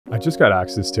I just got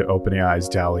access to OpenAI's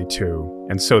DALL-E 2,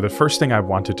 and so the first thing I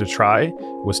wanted to try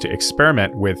was to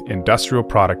experiment with industrial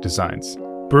product designs.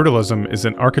 Brutalism is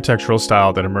an architectural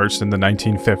style that emerged in the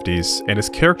 1950s and is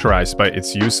characterized by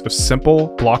its use of simple,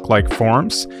 block-like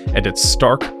forms and its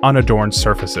stark, unadorned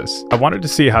surfaces. I wanted to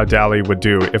see how DALL-E would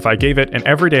do if I gave it an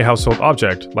everyday household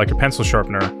object, like a pencil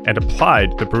sharpener, and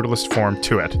applied the Brutalist form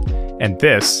to it. And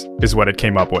this is what it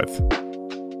came up with.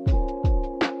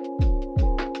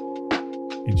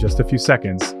 In just a few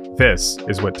seconds, this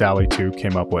is what DALL-E 2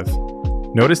 came up with.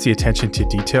 Notice the attention to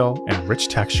detail and rich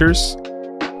textures?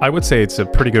 I would say it's a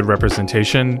pretty good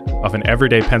representation of an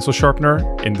everyday pencil sharpener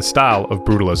in the style of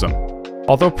Brutalism.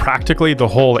 Although practically the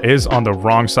hole is on the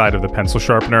wrong side of the pencil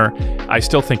sharpener, I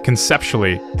still think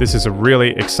conceptually this is a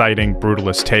really exciting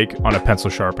Brutalist take on a pencil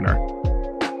sharpener.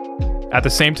 At the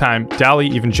same time, DALL-E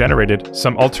even generated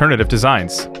some alternative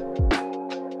designs.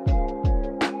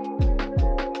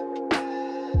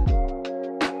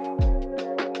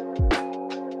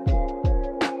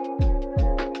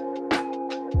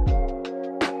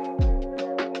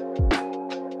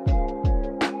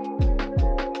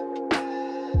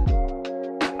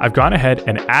 I've gone ahead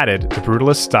and added the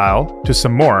Brutalist style to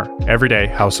some more everyday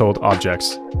household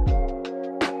objects.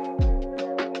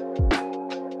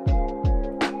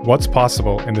 What's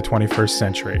possible in the 21st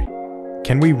century?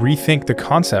 Can we rethink the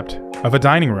concept of a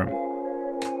dining room?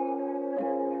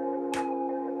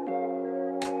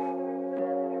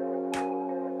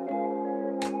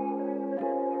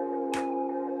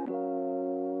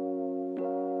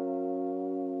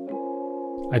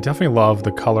 I definitely love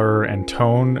the color and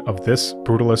tone of this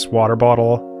Brutalist water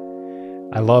bottle.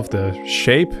 I love the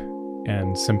shape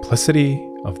and simplicity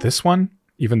of this one,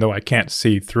 even though I can't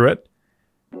see through it.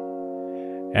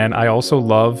 And I also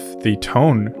love the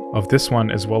tone of this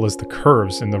one as well as the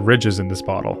curves and the ridges in this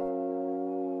bottle.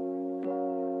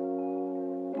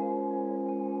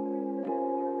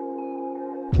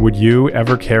 Would you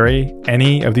ever carry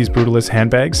any of these Brutalist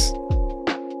handbags?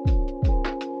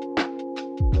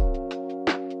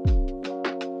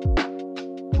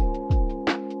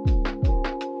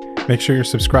 Make sure you're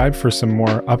subscribed for some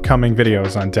more upcoming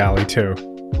videos on DALL-E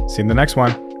 2. See you in the next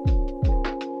one.